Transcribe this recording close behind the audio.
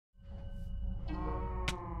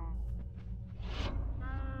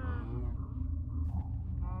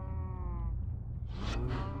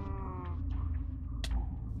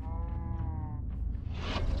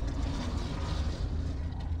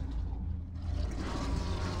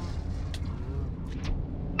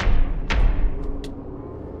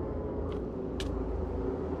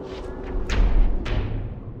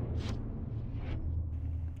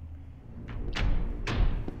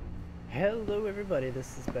Hello everybody,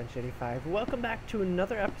 this is Benchy85. Welcome back to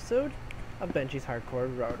another episode of Benchy's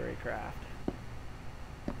Hardcore Rotarycraft.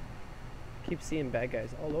 Keep seeing bad guys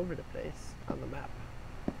all over the place on the map.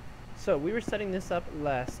 So we were setting this up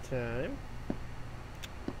last time,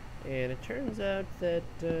 and it turns out that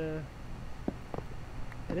it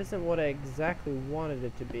isn't what I exactly wanted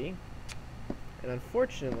it to be. And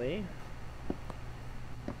unfortunately,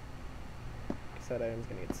 that item's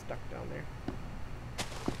gonna get stuck down there.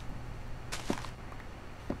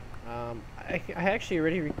 I actually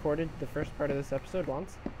already recorded the first part of this episode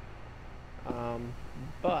once,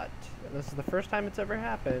 but and this is the first time it's ever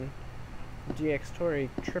happened. DX Tori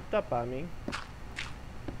tripped up on me.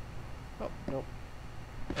 Oh, nope.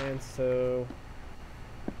 And so,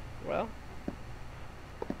 well,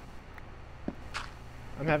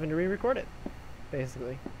 I'm having to re-record it,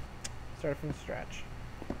 basically. Start from scratch.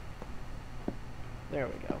 There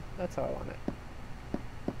we go. That's how I want it.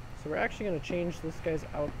 So we're actually going to change this guy's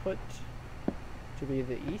output to be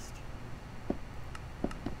the east.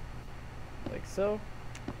 Like so.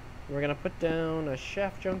 We're going to put down a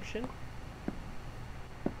shaft junction.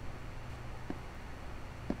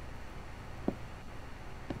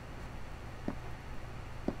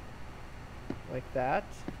 Like that.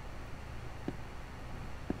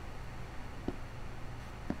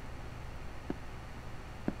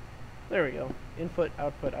 There we go. Input,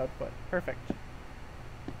 output, output. Perfect.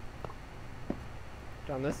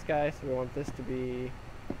 On this guy, so we want this to be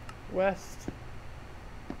west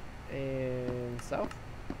and south.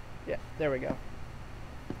 Yeah, there we go.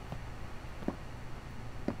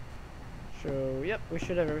 So, yep, we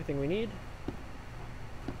should have everything we need.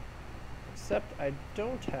 Except I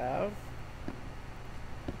don't have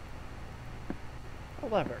a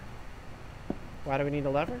lever. Why do we need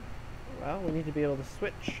a lever? Well, we need to be able to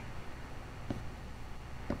switch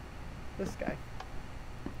this guy.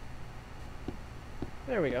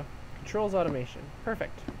 There we go. Controls automation.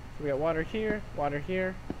 Perfect. So we got water here,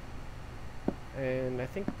 and I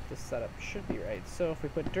think this setup should be right. So if we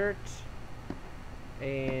put dirt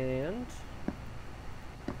and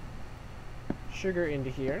sugar into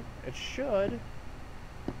here, it should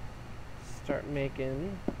start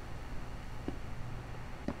making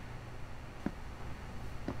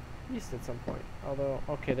yeast at some point. Although,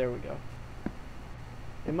 okay, there we go.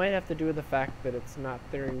 It might have to do with the fact that it's not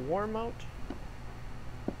very warm out.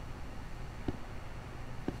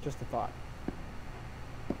 Just a thought.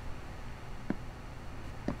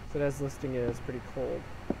 So it has listing it as pretty cold.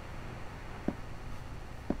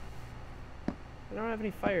 I don't have any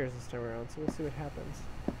fires this time around, so we'll see what happens.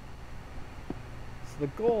 So the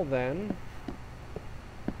goal then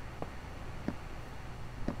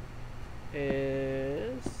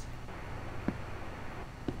is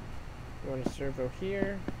we want a servo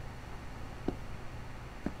here.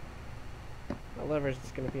 The lever's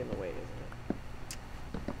just going to be in the way, isn't it?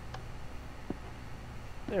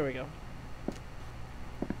 There we go.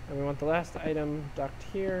 And we want the last item docked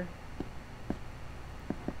here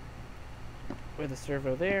with a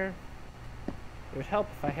servo there. It would help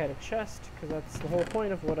if I had a chest, because that's the whole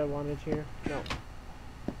point of what I wanted here. No.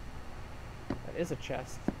 That is a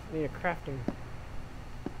chest. I need a crafting.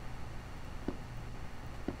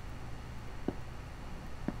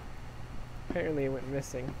 Apparently it went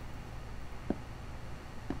missing.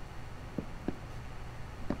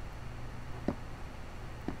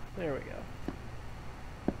 There we go.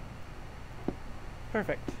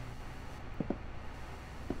 Perfect.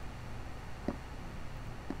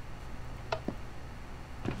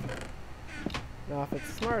 Now if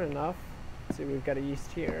it's smart enough, see we've got a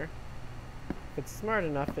yeast here. If it's smart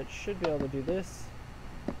enough, it should be able to do this.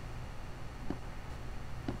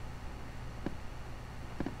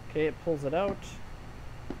 Okay, it pulls it out.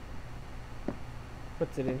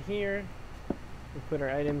 Puts it in here. We put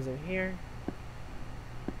our items in here.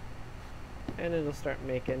 And it'll start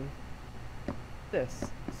making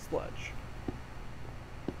this sludge.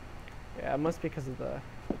 Yeah, it must be because of the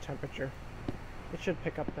temperature. It should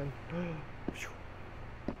pick up then.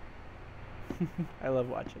 I love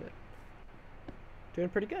watching it. Doing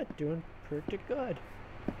pretty good. Doing pretty good.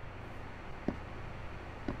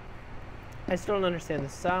 I still don't understand the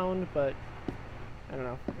sound, but I don't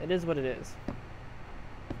know. It is what it is.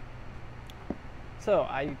 So,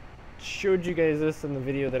 I showed you guys this in the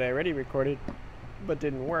video that I already recorded, but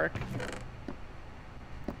didn't work.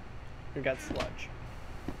 We got sludge.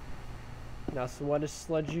 Now, so what is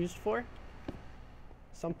sludge used for?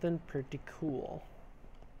 Something pretty cool.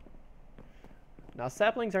 Now,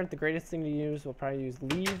 saplings aren't the greatest thing to use. We'll probably use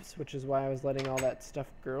leaves, which is why I was letting all that stuff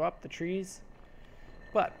grow up, the trees.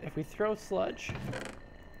 But if we throw sludge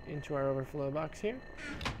into our overflow box here.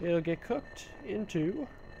 It'll get cooked into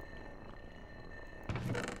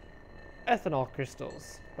ethanol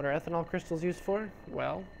crystals. What are ethanol crystals used for?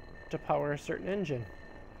 Well, to power a certain engine.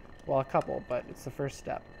 Well, a couple, but it's the first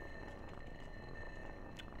step.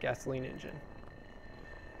 Gasoline engine.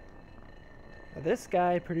 Now, this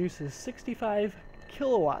guy produces 65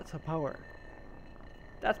 kilowatts of power.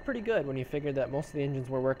 That's pretty good when you figure that most of the engines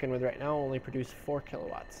we're working with right now only produce 4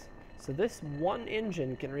 kilowatts. So this one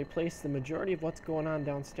engine can replace the majority of what's going on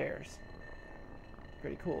downstairs.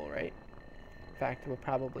 Pretty cool, right? In fact, we'll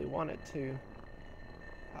probably want it to.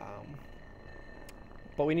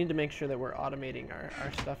 But we need to make sure that we're automating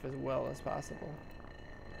our stuff as well as possible.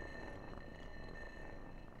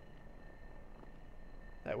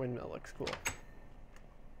 That windmill looks cool.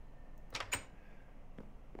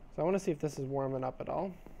 So I want to see if this is warming up at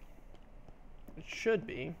all. It should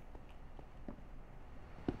be.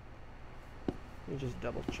 Let me just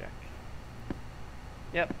double check.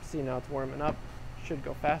 Yep, see, now it's warming up. Should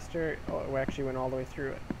go faster. Oh, it actually went all the way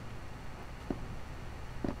through it.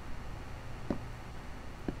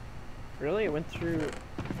 Really? It went through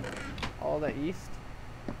all that yeast?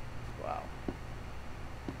 Wow.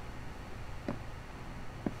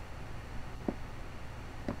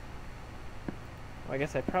 Well, I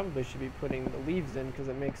guess I probably should be putting the leaves in because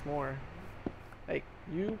it makes more. Hey,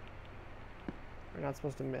 you are not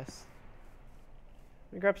supposed to miss.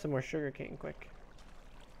 Let me grab some more sugar cane quick.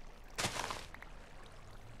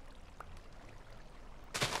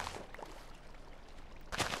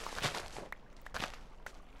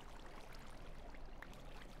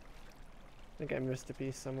 I think I missed a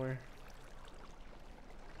piece somewhere.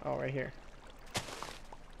 Oh, right here.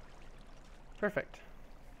 Perfect.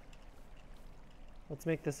 Let's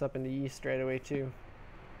make this up into yeast right away too.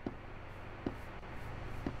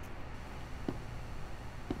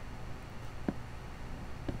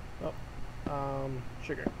 Oh,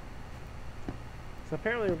 sugar. So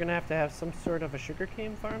apparently we're gonna have to have some sort of a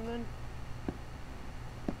sugarcane farm then.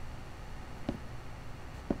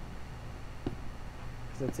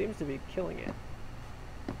 Because it seems to be killing it.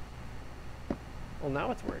 Well,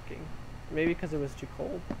 now it's working. Maybe because it was too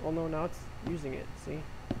cold. Oh no, now it's using it, see?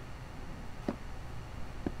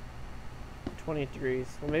 20 degrees.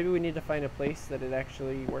 Well, maybe we need to find a place that it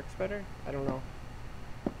actually works better. I don't know.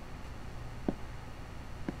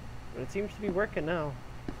 But it seems to be working now.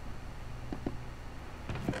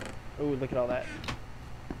 Oh, look at all that.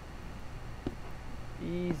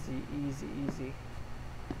 Easy, easy, easy.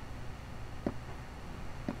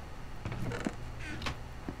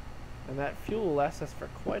 And that fuel will last us for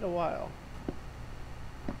quite a while.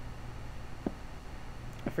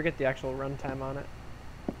 I forget the actual runtime on it.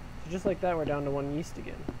 So just like that, we're down to 1 yeast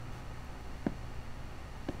again.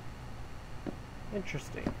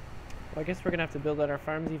 Interesting. Well, I guess we're gonna have to build out our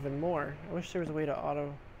farms even more. I wish there was a way to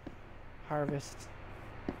auto harvest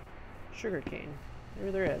sugarcane.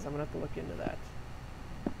 Maybe there is. I'm gonna have to look into that.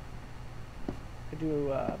 Could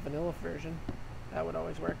do a vanilla version. That would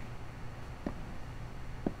always work.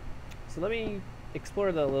 So let me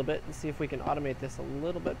explore that a little bit and see if we can automate this a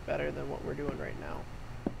little bit better than what we're doing right now.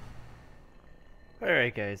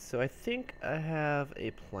 Alright guys, so I think I have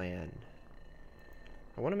a plan.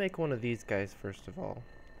 I want to make one of these guys first of all.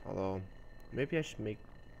 Although, maybe I should make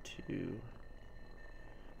 2.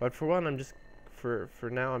 But for one, for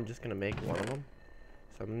now, I'm just going to make one of them.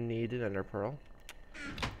 So I'm going to need an ender pearl.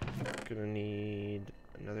 I'm going to need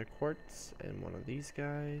another quartz and one of these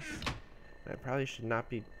guys. And I probably should not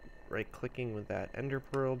be right-clicking with that ender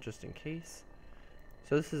pearl just in case.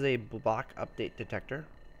 So this is a block update detector,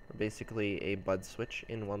 or basically a bud switch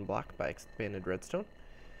in one block by expanded redstone.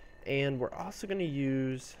 And we're also going to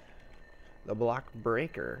use the block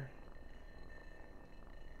breaker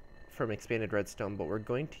from expanded redstone, but we're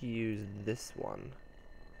going to use this one,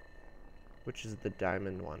 which is the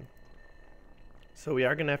diamond one. So we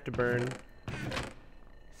are going to have to burn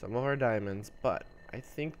some of our diamonds, but I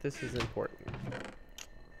think this is important.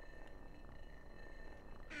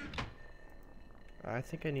 I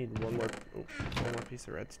think I need one more piece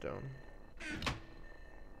of redstone,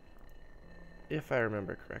 if I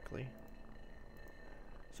remember correctly.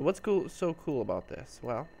 So what's so cool about this?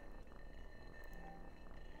 Well,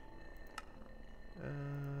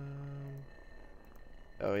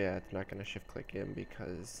 oh yeah, it's not going to shift click in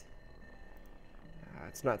because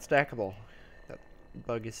it's not stackable. That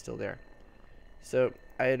bug is still there. So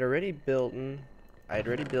I had already built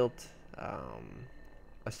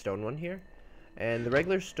a stone one here, and the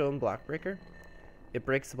regular stone block breaker, it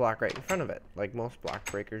breaks the block right in front of it, like most block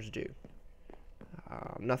breakers do.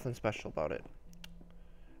 Nothing special about it.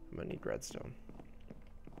 I'm gonna need redstone.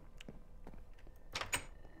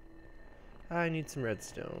 I need some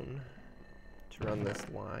redstone to run this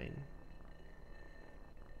line.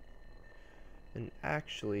 And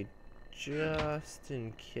actually, just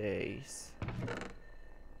in case.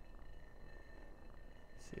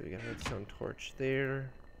 See, we got a redstone torch there.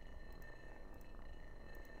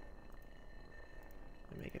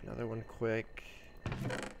 Make another one quick.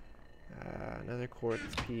 Another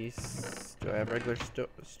quartz piece. Do I have regular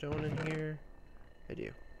stone in here? I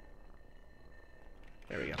do.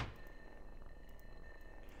 There we go.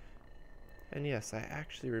 And yes, I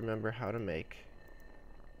actually remember how to make.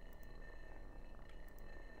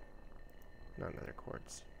 Not another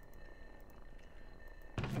quartz.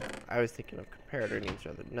 I was thinking of comparator needs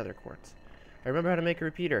another quartz. I remember how to make a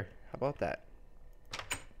repeater. How about that?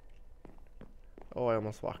 Oh, I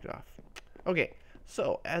almost walked it off. Okay,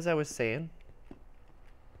 so as I was saying,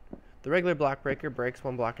 the regular block breaker breaks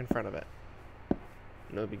one block in front of it.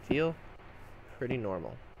 No big deal. Pretty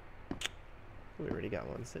normal. We already got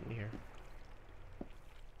one sitting here.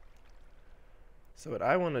 So what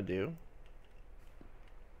I want to do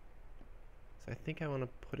is I think I want to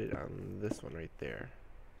put it on this one right there.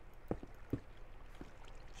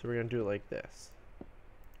 So we're going to do it like this.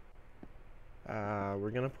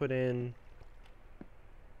 We're going to put in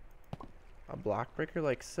a block breaker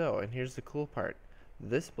like so, and here's the cool part.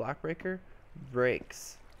 This block breaker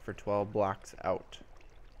breaks for 12 blocks out.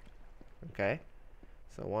 Okay?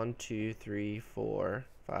 So 1, 2, 3, 4,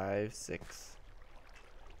 5, 6,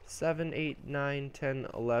 7, 8, 9, 10,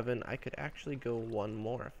 11. I could actually go one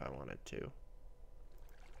more if I wanted to.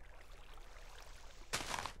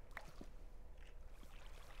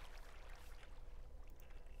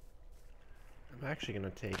 I'm actually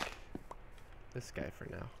going to take this guy for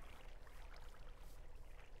now.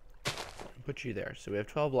 Put you there. So we have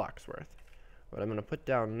 12 blocks worth. What I'm going to put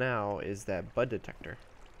down now is that bud detector.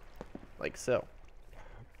 Like so.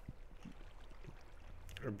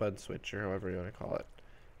 Or bud switch, or however you want to call it.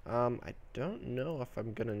 I don't know if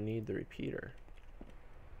I'm going to need the repeater.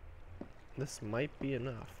 This might be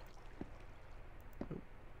enough.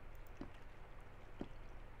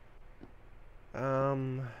 I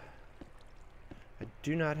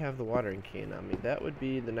do not have the watering can on me. That would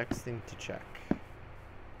be the next thing to check.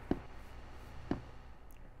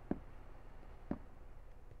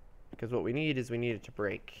 Because what we need is we need it to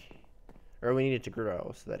break. Or we need it to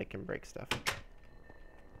grow so that it can break stuff.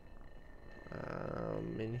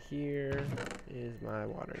 And here is my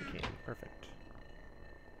watering can. Perfect.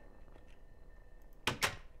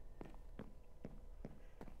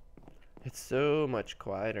 It's so much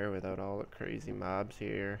quieter without all the crazy mobs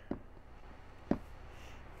here.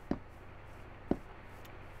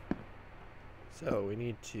 So we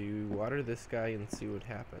need to water this guy and see what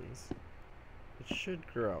happens. It should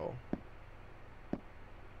grow.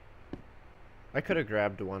 I could have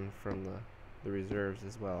grabbed one from the reserves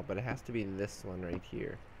as well, but it has to be this one right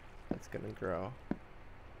here that's gonna grow.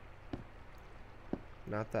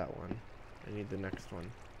 Not that one. I need the next one.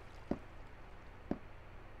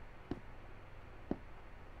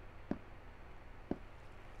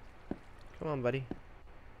 Come on, buddy.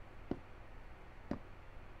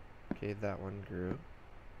 Okay, that one grew.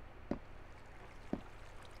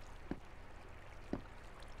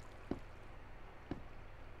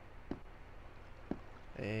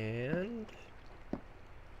 And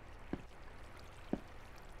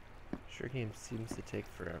sure game seems to take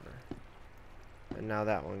forever. And now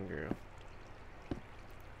that one grew.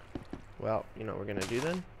 Well, you know what we're gonna do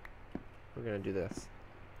then? We're gonna do this.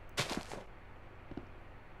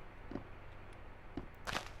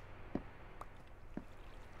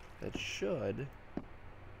 That should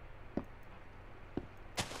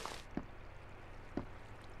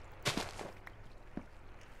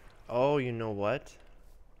oh, you know what?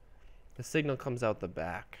 The signal comes out the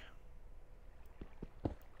back.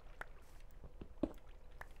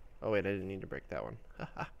 Oh wait, I didn't need to break that one.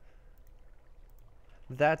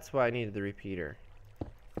 That's why I needed the repeater.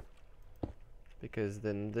 Because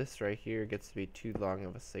then this right here gets to be too long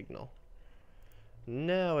of a signal.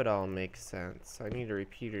 Now it all makes sense. I need a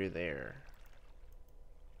repeater there.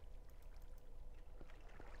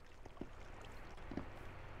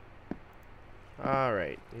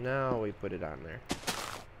 Alright, now we put it on there.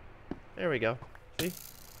 There we go. See?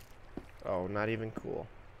 Oh, not even cool.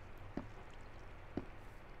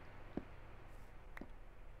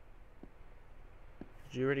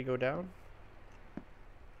 Did you already go down?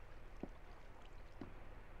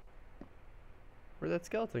 Where'd that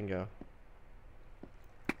skeleton go?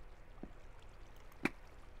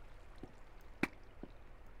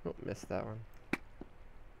 Oh, missed that one.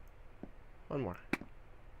 One more.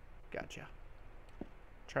 Gotcha.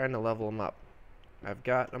 Trying to level him up. I've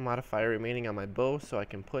got a modifier remaining on my bow, so I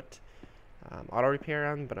can put auto repair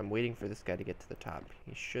on, but I'm waiting for this guy to get to the top.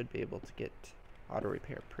 He should be able to get auto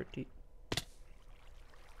repair pretty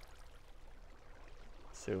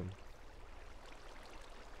soon.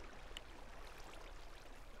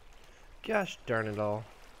 Gosh darn it all.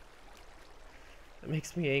 That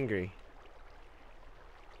makes me angry.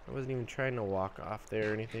 I wasn't even trying to walk off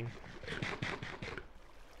there or anything.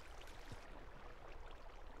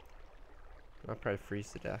 I'll probably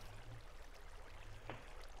freeze to death.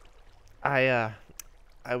 I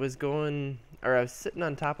was sitting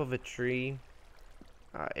on top of a tree,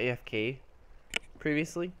 AFK,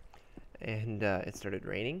 previously, and it started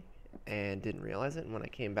raining, and didn't realize it, and when I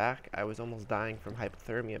came back, I was almost dying from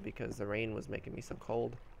hypothermia because the rain was making me so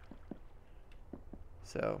cold.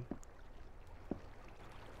 So...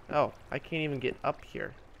 Oh, I can't even get up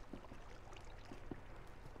here.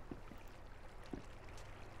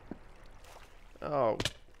 Oh.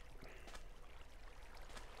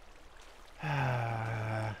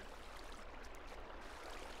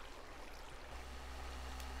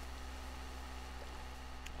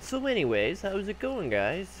 So anyways, how's it going,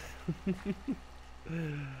 guys?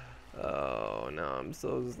 Oh, no, I'm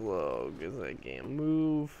so slow because I can't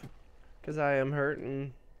move. Because I am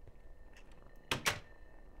hurting.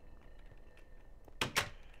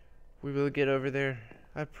 We will get over there.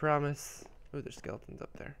 I promise. Oh, there's skeletons up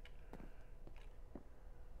there.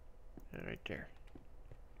 Right there.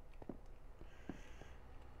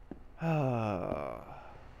 Oh.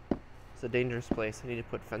 It's a dangerous place. I need to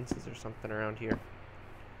put fences or something around here.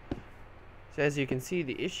 So as you can see,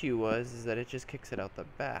 the issue is that it just kicks it out the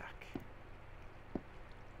back.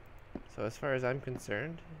 So as far as I'm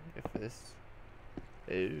concerned, if this...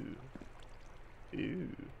 Ooh. Ooh.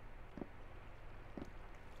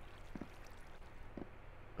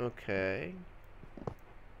 Okay.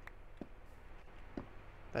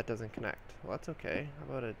 That doesn't connect. Well, that's okay.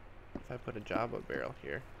 How about if I put a Java barrel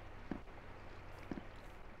here?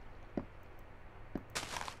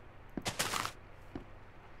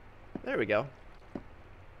 There we go.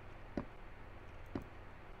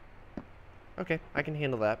 Okay, I can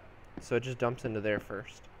handle that. So it just dumps into there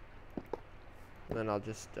first. And then I'll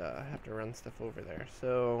just have to run stuff over there.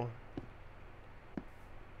 So...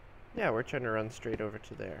 yeah, we're trying to run straight over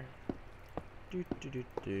to there.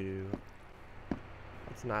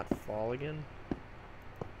 Let's not fall again.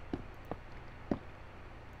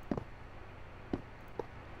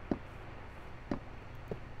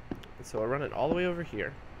 So I'll run it all the way over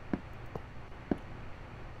here.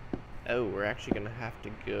 Oh, we're actually gonna have to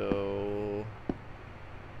go...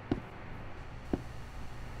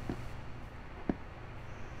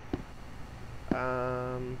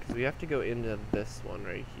 because we have to go into this one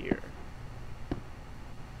right here.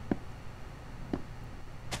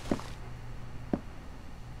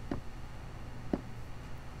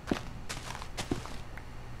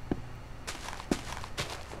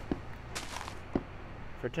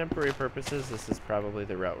 For temporary purposes, this is probably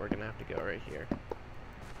the route we're gonna have to go right here.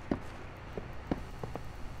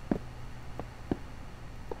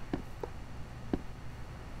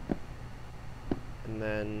 And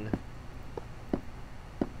then...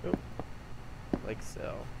 oh, like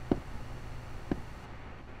so.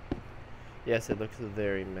 Yes, it looks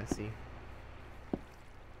very messy.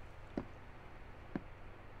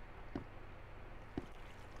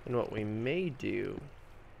 And what we may do,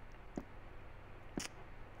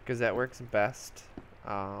 because that works best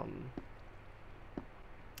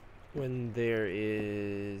when there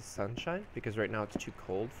is sunshine, because right now it's too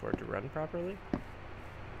cold for it to run properly.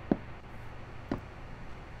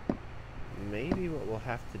 Maybe what we'll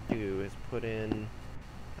have to do is put in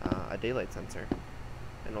a daylight sensor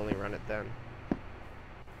and only run it then.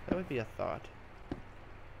 That would be a thought.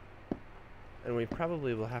 And we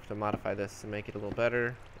probably will have to modify this to make it a little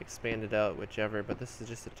better, expand it out, whichever, but this is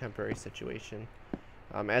just a temporary situation.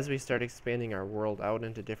 As we start expanding our world out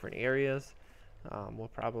into different areas, we'll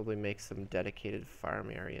probably make some dedicated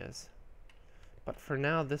farm areas. But for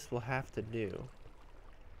now, this will have to do.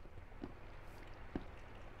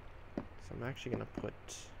 So I'm actually going to put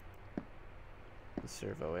the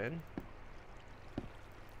servo in.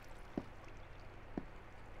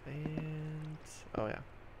 And, oh yeah,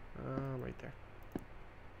 right there.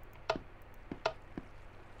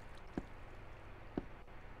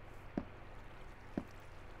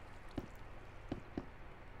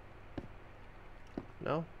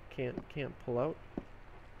 No, can't pull out.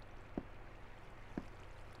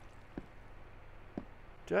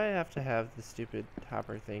 Do I have to have the stupid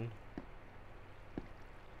hopper thing?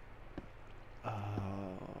 Oh.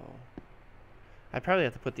 I probably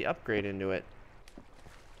have to put the upgrade into it.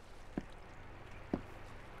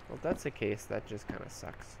 Well, if that's the case, that just kind of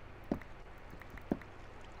sucks. I'm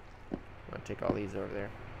gonna take all these over there.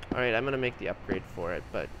 Alright, I'm gonna make the upgrade for it,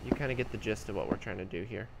 but you kind of get the gist of what we're trying to do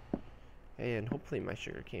here. And hopefully my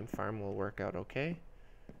sugarcane farm will work out okay.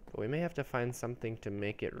 But we may have to find something to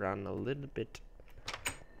make it run a little bit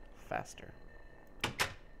faster.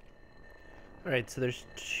 Alright, so there's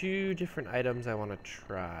two different items I want to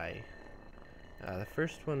try. The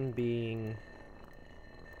first one being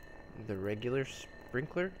the regular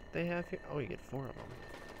sprinkler they have here. Oh, you get 4 of them.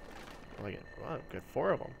 Oh, wow, get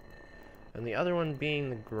 4 of them. And the other one being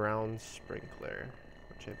the ground sprinkler,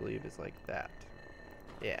 which I believe is like that.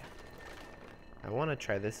 Yeah. I want to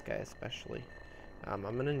try this guy especially. I'm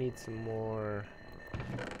going to need some more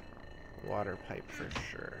water pipe for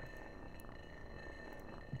sure.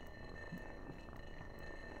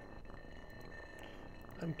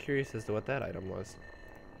 I'm curious as to what that item was.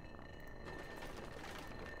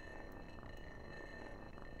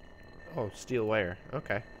 Oh, steel wire.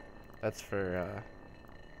 Okay. That's for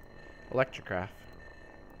Rotarycraft.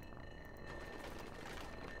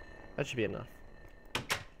 That should be enough.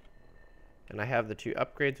 And I have the 2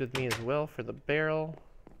 upgrades with me as well for the barrel.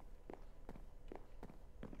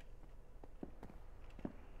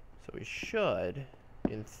 So we should,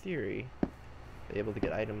 in theory, be able to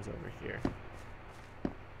get items over here.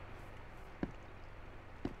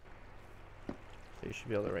 So you should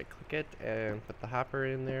be able to right click it and put the hopper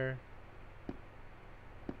in there.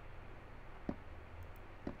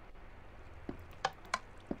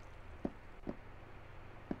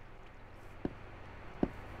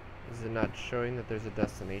 Is it not showing that there's a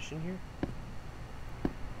destination here?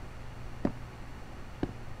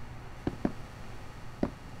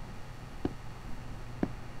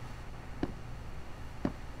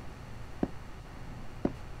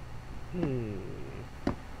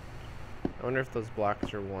 I wonder if those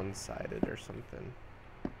blocks are one-sided or something.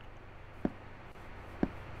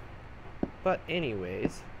 But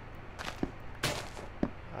anyways,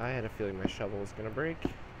 I had a feeling my shovel was gonna break.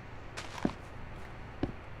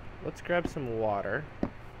 Let's grab some water.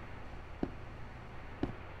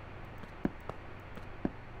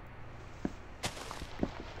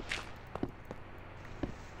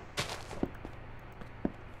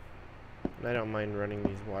 And I don't mind running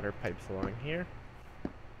these water pipes along here.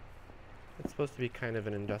 It's supposed to be kind of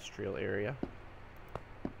an industrial area.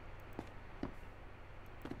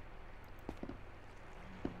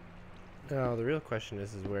 Now, the real question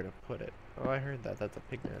is where to put it. Oh, I heard that. That's a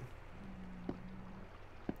pigman.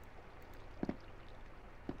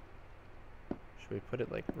 Should we put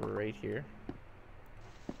it like right here?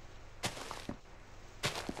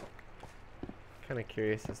 Kind of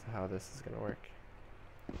curious as to how this is going to work.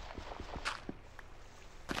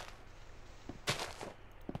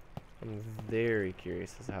 I'm very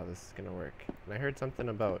curious as to how this is going to work. And I heard something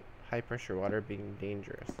about high pressure water being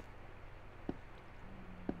dangerous.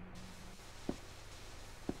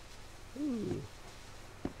 Ooh.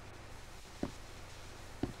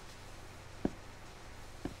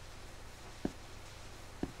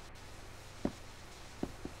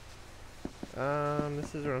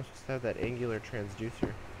 This is where I'm supposed to have that angular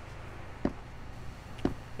transducer.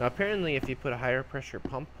 Now apparently if you put a higher pressure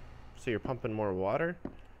pump, so you're pumping more water,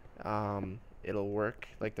 it'll work,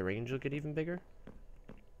 like the range will get even bigger.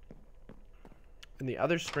 And the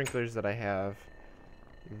other sprinklers that I have,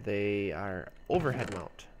 they are overhead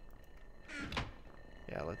mount.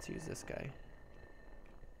 Yeah, let's use this guy.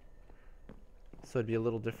 So it'd be a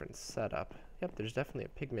little different setup. Yep, there's definitely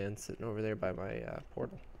a pigman sitting over there by my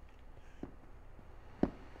portal.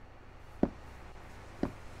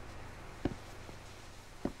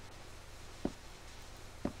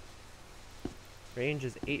 Range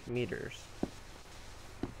is 8 meters.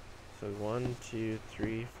 So 1, 2,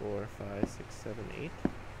 3, 4, 5, 6, 7, 8.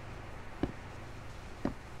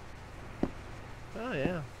 Oh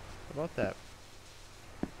yeah, how about that?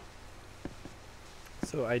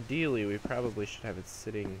 So ideally we probably should have it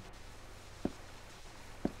sitting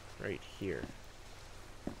right here.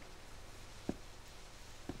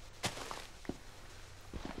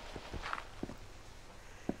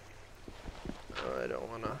 Oh, I don't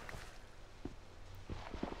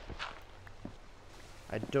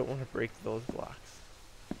want to break those blocks,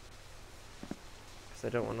 because I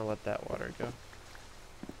don't want to let that water go.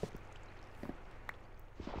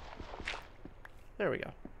 There we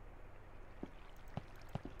go.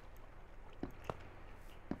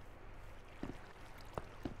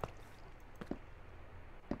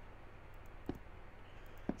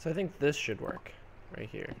 So I think this should work right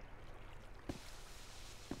here.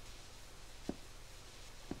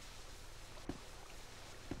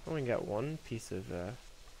 Only got one piece of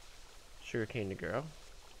sugarcane to grow.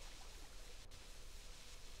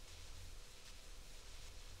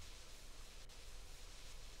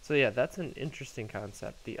 So yeah, that's an interesting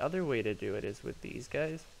concept. The other way to do it is with these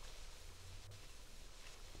guys.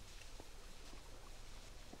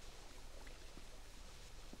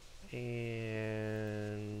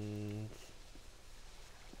 And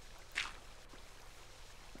I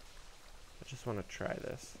just want to try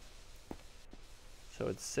this. So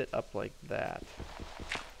it'd sit up like that.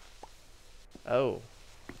 Oh.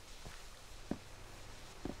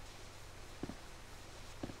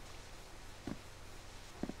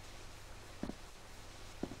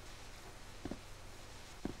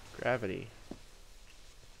 Gravity.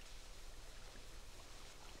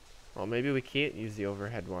 Well, maybe we can't use the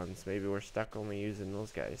overhead ones. Maybe we're stuck only using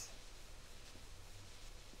those guys.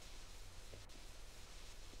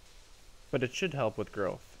 But it should help with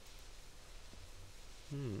growth.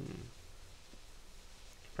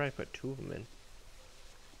 Probably put 2 of them in.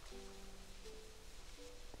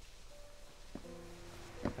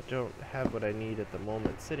 I don't have what I need at the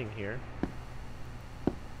moment sitting here.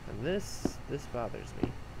 And this bothers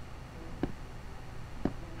me.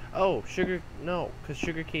 Oh, no, because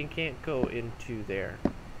sugarcane can't go into there.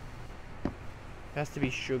 It has to be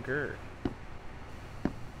sugar.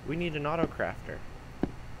 We need an autocrafter.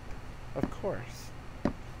 Of course.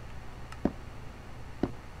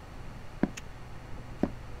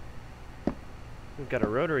 We've got a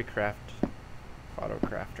Rotarycraft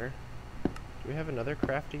autocrafter. Do we have another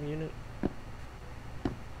crafting unit?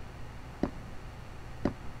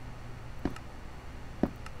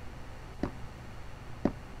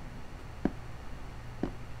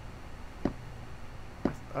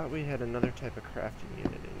 I thought we had another type of crafting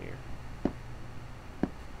unit in here.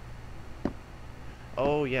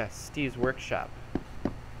 Oh yes, Steve's workshop.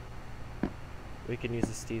 We can use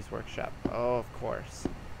the Steve's workshop. Oh, of course.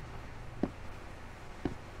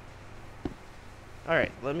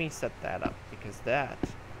 Alright, let me set that up, because that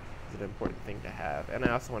is an important thing to have. And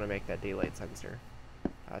I also want to make that daylight sensor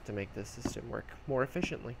to make the system work more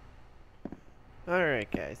efficiently. Alright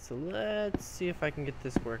guys, so let's see if I can get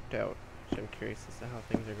this worked out. I'm curious as to how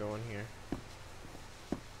things are going here.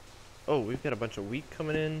 Oh, we've got a bunch of wheat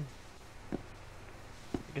coming in. I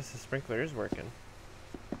guess the sprinkler is working.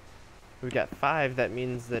 We've got 5, that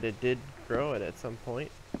means that it did grow it at some point.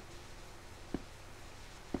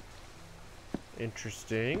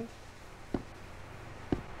 Interesting.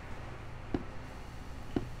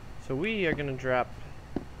 So we are going to drop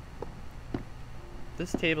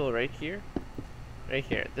this table right here. Right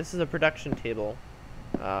here. This is a production table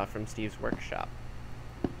from Steve's workshop.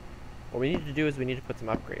 What we need to do is we need to put some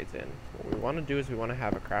upgrades in. What we want to do is we want to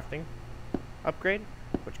have a crafting upgrade,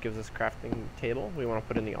 which gives us crafting table. We want to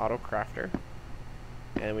put in the auto crafter,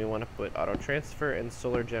 and we want to put auto transfer and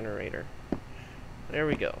solar generator. There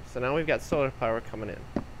we go. So now we've got solar power coming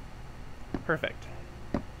in. Perfect.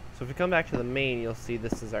 So if we come back to the main, you'll see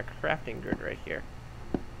this is our crafting grid right here.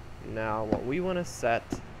 Now what we want to set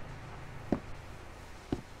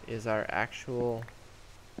is our actual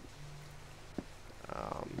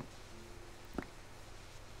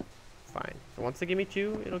fine. So once they give me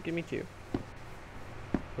 2, it'll give me 2.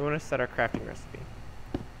 We want to set our crafting recipe.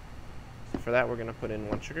 So for that, we're going to put in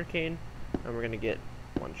 1 sugar cane, and we're going to get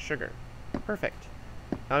 1 sugar. Perfect.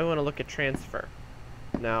 Now we want to look at transfer.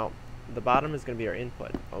 Now, the bottom is going to be our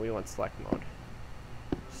input. Oh, we want select mode.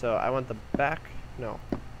 So I want the back, no,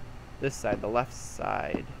 this side, the left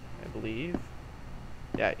side, I believe.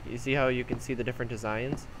 Yeah, you see how you can see the different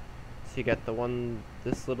designs? So you got the one,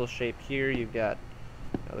 this little shape here, you've got,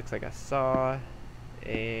 it looks like a saw,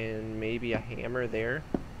 and maybe a hammer there.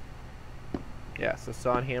 Yeah, so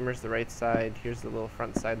saw and hammer's the right side. Here's the little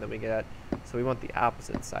front side that we got. So we want the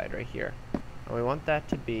opposite side right here. And we want that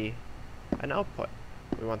to be an output.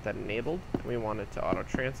 We want that enabled, and we want it to auto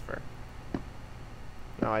transfer.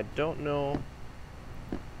 Now I don't know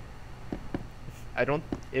if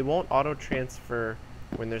it won't auto transfer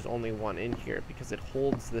when there's only 1 in here, because it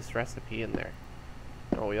holds this recipe in there.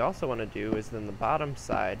 Now what we also want to do is then the bottom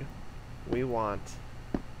side, we want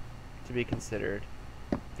to be considered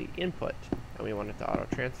the input, and we want it to auto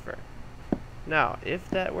transfer. Now if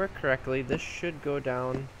that worked correctly, this should go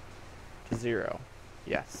down to 0.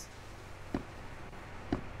 Yes.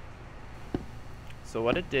 So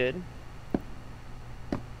what it did,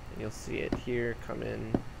 and you'll see it here come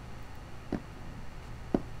in.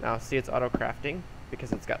 Now see, it's auto crafting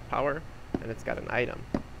because it's got power and it's got an item.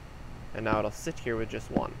 And now it'll sit here with just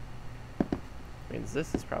 1. Means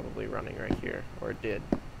this is probably running right here, or it did.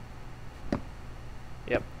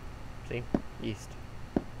 Yep. See? Yeast.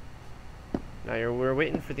 Now we're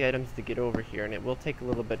waiting for the items to get over here, and it will take a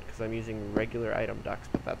little bit because I'm using regular item ducts,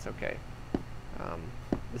 but that's okay.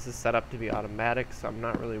 This is set up to be automatic, so I'm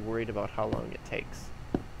not really worried about how long it takes.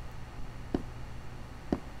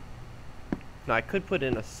 Now I could put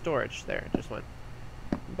in a storage there, it just went,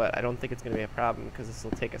 but I don't think it's going to be a problem because this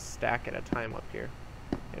will take a stack at a time up here.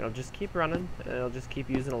 It'll just keep running, and it'll just keep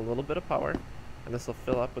using a little bit of power, and this will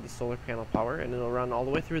fill up with the solar panel power, and it'll run all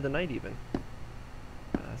the way through the night even.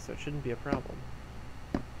 So it shouldn't be a problem.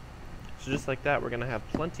 So just like that, we're going to have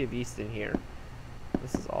plenty of yeast in here.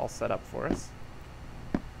 This is all set up for us.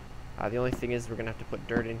 The only thing is we're going to have to put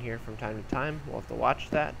dirt in here from time to time. We'll have to watch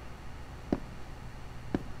that.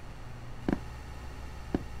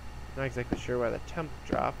 Not exactly sure why the temp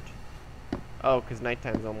dropped. Oh, because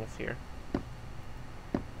nighttime's almost here.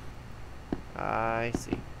 I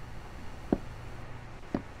see.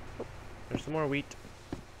 Oh, there's some more wheat.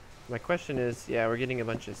 My question is, yeah, we're getting a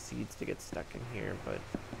bunch of seeds to get stuck in here, but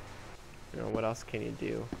you know, what else can you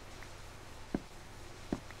do?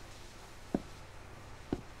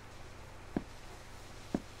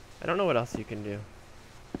 I don't know what else you can do.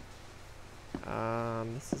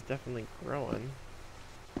 This is definitely growing.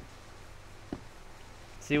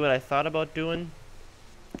 See, what I thought about doing,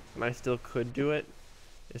 and I still could do it,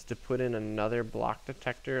 is to put in another block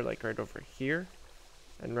detector like right over here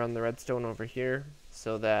and run the redstone over here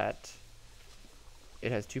so that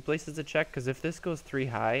it has two places to check, because if this goes 3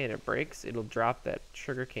 high and it breaks, it'll drop that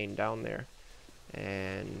sugarcane down there,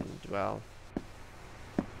 and well,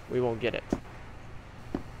 we won't get it.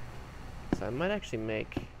 So I might actually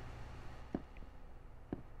make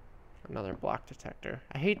another block detector.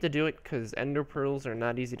 I hate to do it because ender pearls are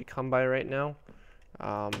not easy to come by right now.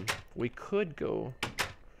 We could go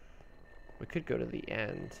to the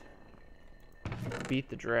end, beat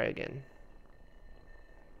the dragon,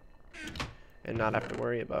 and not have to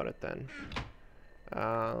worry about it then.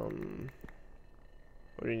 What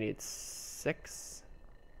do we need? 6?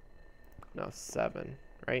 No, 7,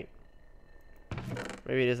 right?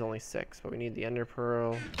 Maybe it is only 6, but we need the ender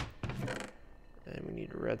pearl, and we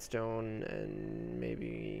need redstone, and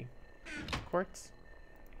maybe quartz.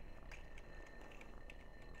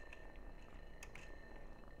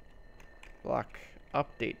 Block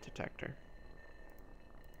update detector.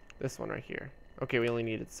 This one right here. Okay, we only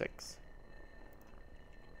needed 6.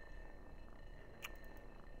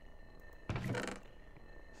 So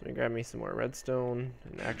let me grab me some more redstone,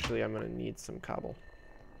 and actually I'm gonna need some cobble.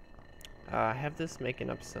 I have this making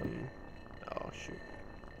up some, oh shoot.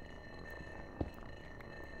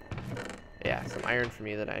 Yeah, some iron for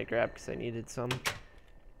me that I grabbed because I needed some.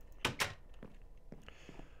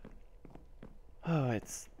 Oh,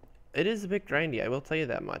 it is a bit grindy, I will tell you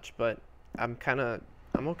that much, but I'm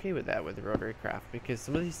okay with that with Rotarycraft, because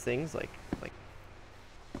some of these things like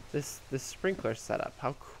this sprinkler setup,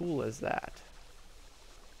 how cool is that?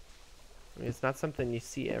 I mean, it's not something you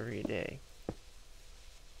see every day.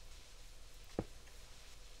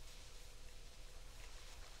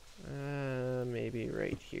 Maybe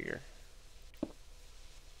right here.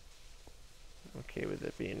 Okay with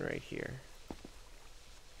it being right here.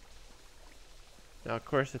 Now, of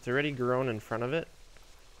course, it's already grown in front of it,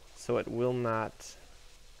 so it will not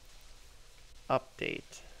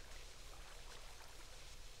update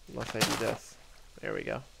unless I do this. There we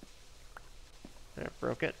go. There,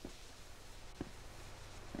 broke it.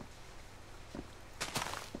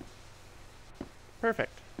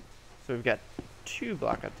 Perfect. So we've got 2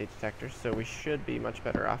 block update detectors, so we should be much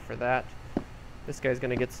better off for that. This guy's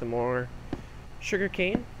gonna get some more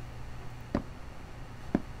sugarcane.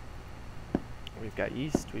 We've got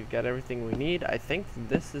yeast, we've got everything we need. I think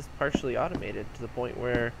this is partially automated to the point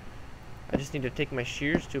where I just need to take my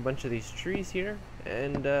shears to a bunch of these trees here,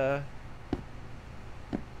 and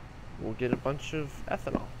we'll get a bunch of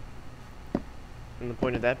ethanol. And the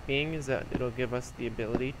point of that being is that it'll give us the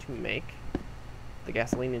ability to make the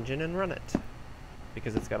gasoline engine and run it,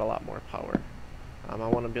 because it's got a lot more power. I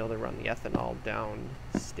want to be able to run the ethanol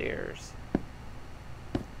downstairs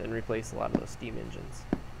and replace a lot of those steam engines.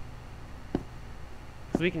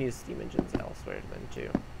 Because we can use steam engines elsewhere then too.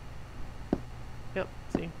 Yep,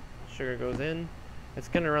 see? Sugar goes in. It's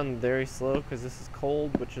going to run very slow because this is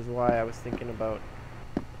cold, which is why I was thinking about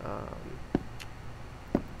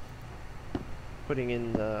putting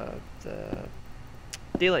in the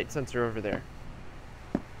daylight sensor over there.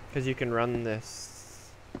 Because you can run the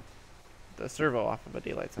servo off of a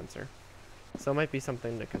daylight sensor. So it might be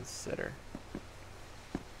something to consider.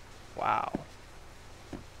 Wow.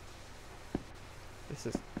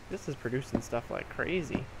 This is producing stuff like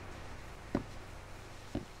crazy.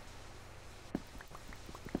 I'm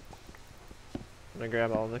gonna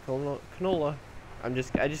grab all the canola.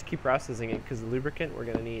 I just keep processing it because the lubricant we're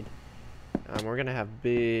gonna need. We're gonna have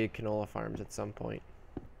big canola farms at some point.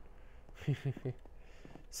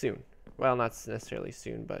 Soon. Well, not necessarily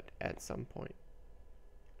soon, but at some point.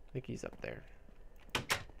 I think he's up there.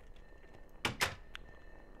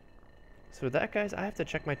 So with that, guys, I have to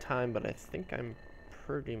check my time, but I think I'm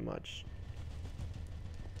pretty much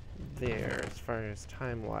there as far as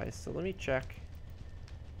time-wise. So let me check.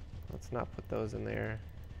 Let's not put those in there.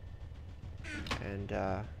 And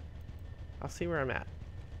I'll see where I'm at.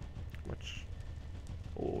 Which,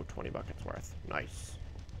 oh, 20 buckets worth. Nice.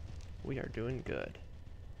 We are doing good.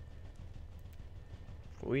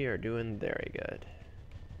 We are doing very good.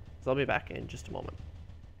 So I'll be back in just a moment.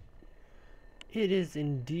 It is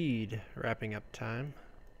indeed wrapping up time.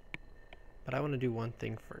 But I want to do one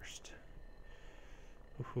thing first.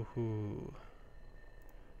 Ooh.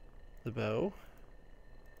 The bow.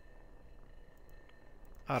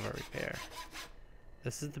 Auto repair.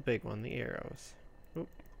 This is the big one, the arrows. Oop.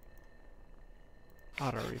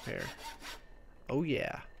 Auto repair. Oh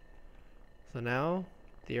yeah. So now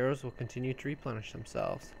the arrows will continue to replenish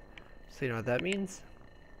themselves. So you know what that means?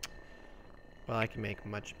 Well, I can make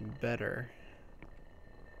much better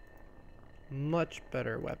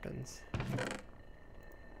weapons.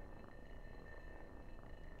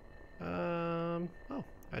 Oh,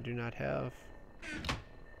 I do not have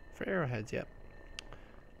for arrowheads yet.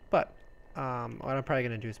 But what I'm probably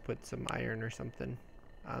gonna do is put some iron or something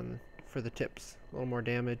on for the tips. A little more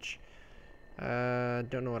damage.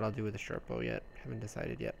 Don't know what I'll do with the short bow yet. Haven't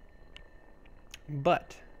decided yet.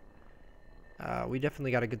 But we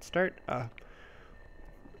definitely got a good start.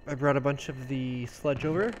 I brought a bunch of the sludge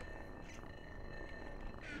over.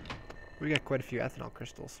 We got quite a few ethanol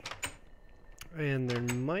crystals. And there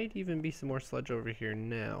might even be some more sludge over here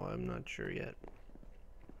now. I'm not sure yet.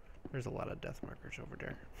 There's a lot of death markers over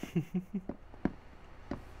there.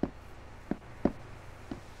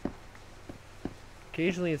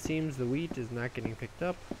 Occasionally it seems the wheat is not getting picked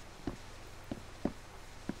up.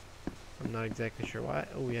 I'm not exactly sure why.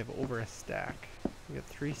 Oh, we have over a stack. We got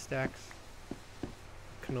 3 stacks.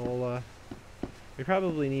 Canola. We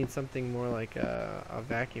probably need something more like a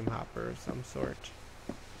vacuum hopper of some sort.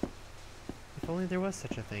 If only there was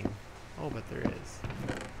such a thing. Oh, but there is.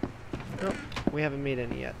 Nope, we haven't made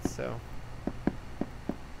any yet, so.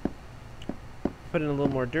 Put in a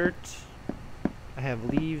little more dirt. I have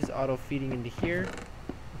leaves auto-feeding into here,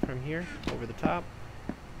 from here, over the top.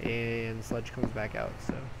 And sludge comes back out,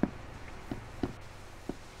 so.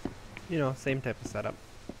 You know, same type of setup.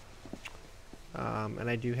 And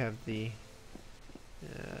I do have the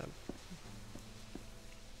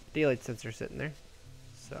daylight sensor sitting there,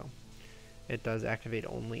 so it does activate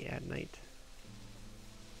only at night.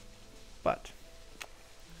 But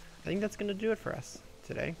I think that's going to do it for us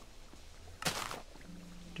today.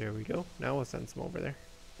 There we go. Now we'll send some over there.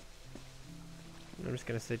 And I'm just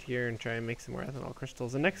going to sit here and try and make some more ethanol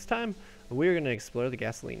crystals. And next time, we're going to explore the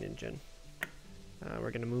gasoline engine.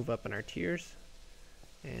 We're going to move up in our tiers.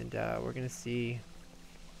 And we're going to see...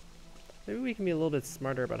 Maybe we can be a little bit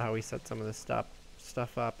smarter about how we set some of this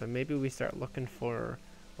stuff up. And maybe we start looking for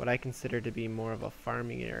what I consider to be more of a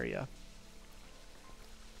farming area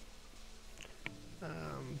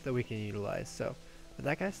that we can utilize. So, with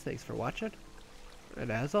that, guys, thanks for watching.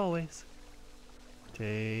 And as always,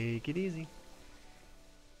 take it easy.